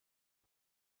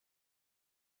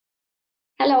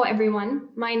Hello everyone,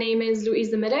 my name is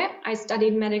Luise Middel. I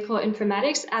studied medical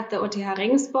informatics at the OTH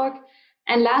Regensburg,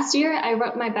 and last year I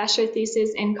wrote my bachelor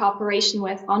thesis in cooperation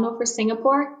with Fraunhofer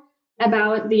Singapore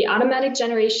about the automatic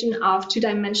generation of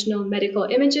two-dimensional medical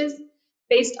images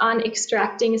based on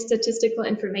extracting statistical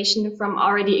information from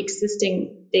already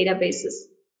existing databases.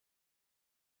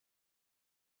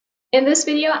 In this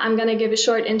video, I'm going to give a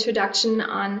short introduction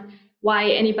on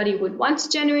why anybody would want to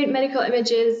generate medical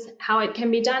images, how it can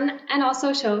be done, and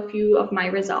also show a few of my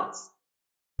results.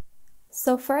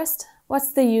 So first,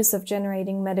 what's the use of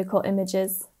generating medical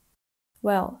images?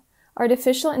 Well,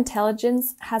 artificial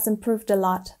intelligence has improved a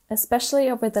lot, especially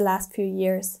over the last few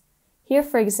years. Here,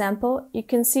 for example, you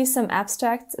can see some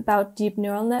abstracts about deep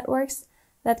neural networks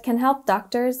that can help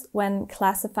doctors when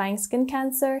classifying skin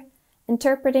cancer,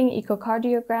 interpreting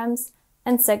echocardiograms,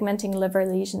 and segmenting liver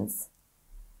lesions.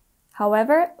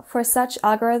 However, for such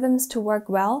algorithms to work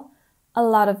well, a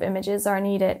lot of images are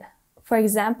needed. For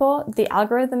example, the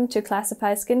algorithm to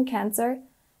classify skin cancer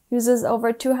uses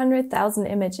over 200,000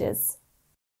 images.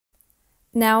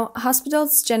 Now,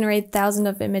 hospitals generate thousands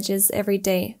of images every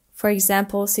day, for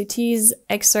example, CTs,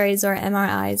 X-rays, or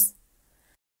MRIs.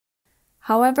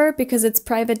 However, because it's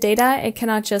private data, it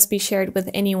cannot just be shared with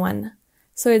anyone.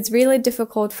 So it's really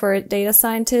difficult for data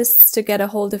scientists to get a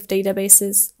hold of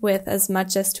databases with as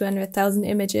much as 200,000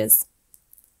 images.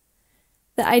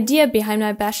 The idea behind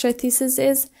my bachelor thesis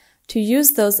is to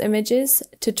use those images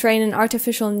to train an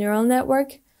artificial neural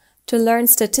network to learn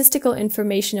statistical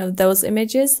information of those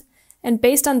images, and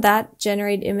based on that,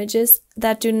 generate images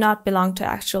that do not belong to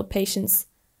actual patients.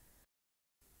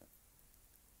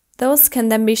 Those can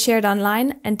then be shared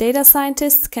online, and data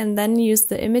scientists can then use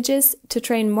the images to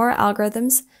train more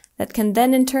algorithms that can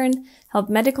then in turn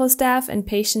help medical staff and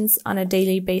patients on a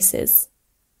daily basis.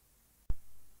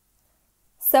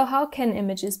 So how can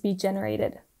images be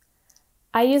generated?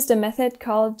 I used a method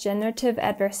called Generative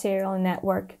Adversarial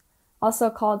Network,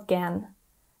 also called Gann,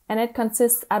 and it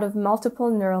consists out of multiple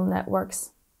neural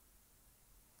networks.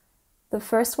 The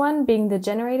first one being the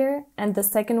generator and the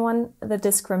second one the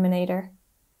discriminator.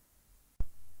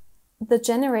 The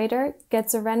generator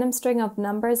gets a random string of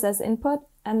numbers as input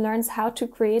and learns how to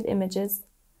create images.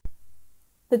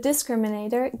 The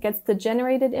discriminator gets the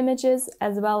generated images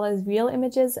as well as real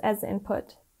images as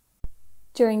input.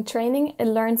 During training, it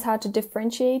learns how to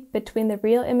differentiate between the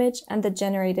real image and the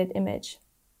generated image.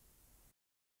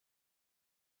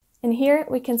 And here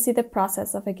we can see the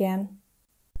process of a Gann.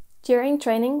 During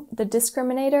training, the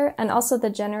discriminator and also the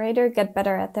generator get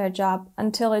better at their job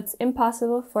until it's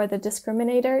impossible for the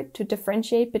discriminator to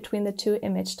differentiate between the two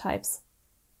image types.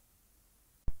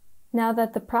 Now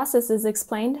that the process is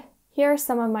explained, here are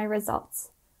some of my results.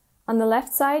 On the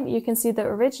left side, you can see the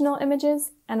original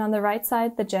images, and on the right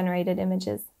side, the generated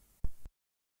images.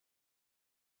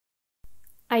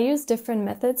 I use different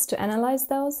methods to analyze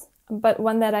those, but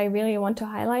one that I really want to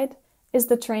highlight is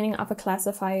the training of a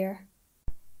classifier.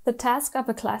 The task of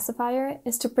a classifier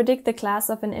is to predict the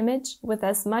class of an image with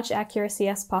as much accuracy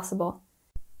as possible.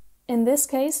 In this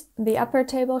case, the upper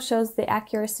table shows the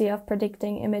accuracy of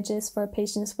predicting images for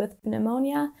patients with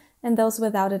pneumonia and those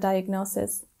without a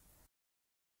diagnosis.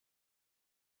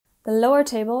 The lower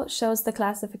table shows the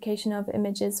classification of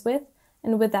images with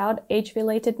and without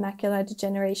age-related macular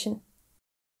degeneration.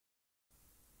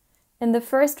 In the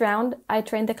first round, I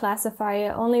trained the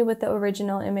classifier only with the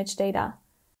original image data.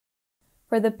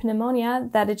 For the pneumonia,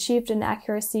 that achieved an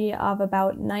accuracy of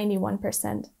about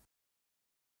 91%.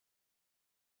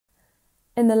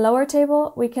 In the lower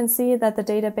table, we can see that the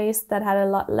database that had a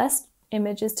lot less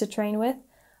images to train with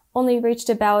only reached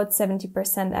about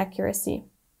 70% accuracy.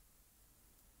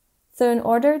 So in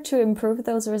order to improve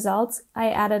those results,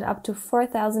 I added up to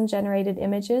 4,000 generated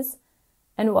images.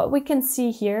 And what we can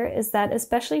see here is that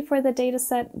especially for the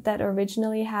dataset that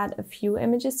originally had a few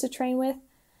images to train with,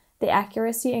 the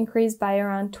accuracy increased by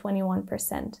around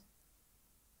 21%.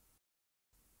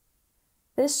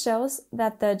 This shows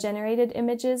that the generated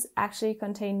images actually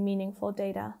contain meaningful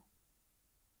data.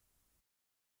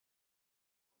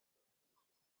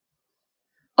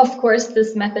 Of course,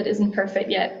 this method isn't perfect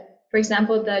yet. For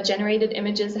example, the generated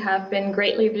images have been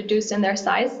greatly reduced in their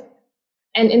size.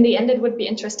 And in the end, it would be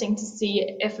interesting to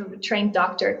see if a trained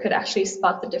doctor could actually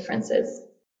spot the differences.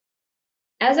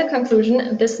 As a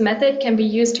conclusion, this method can be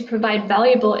used to provide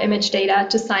valuable image data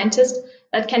to scientists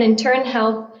that can in turn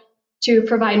help to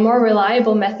provide more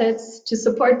reliable methods to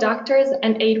support doctors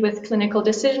and aid with clinical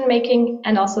decision-making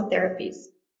and also therapies.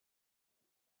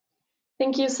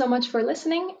 Thank you so much for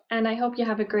listening, and I hope you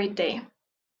have a great day.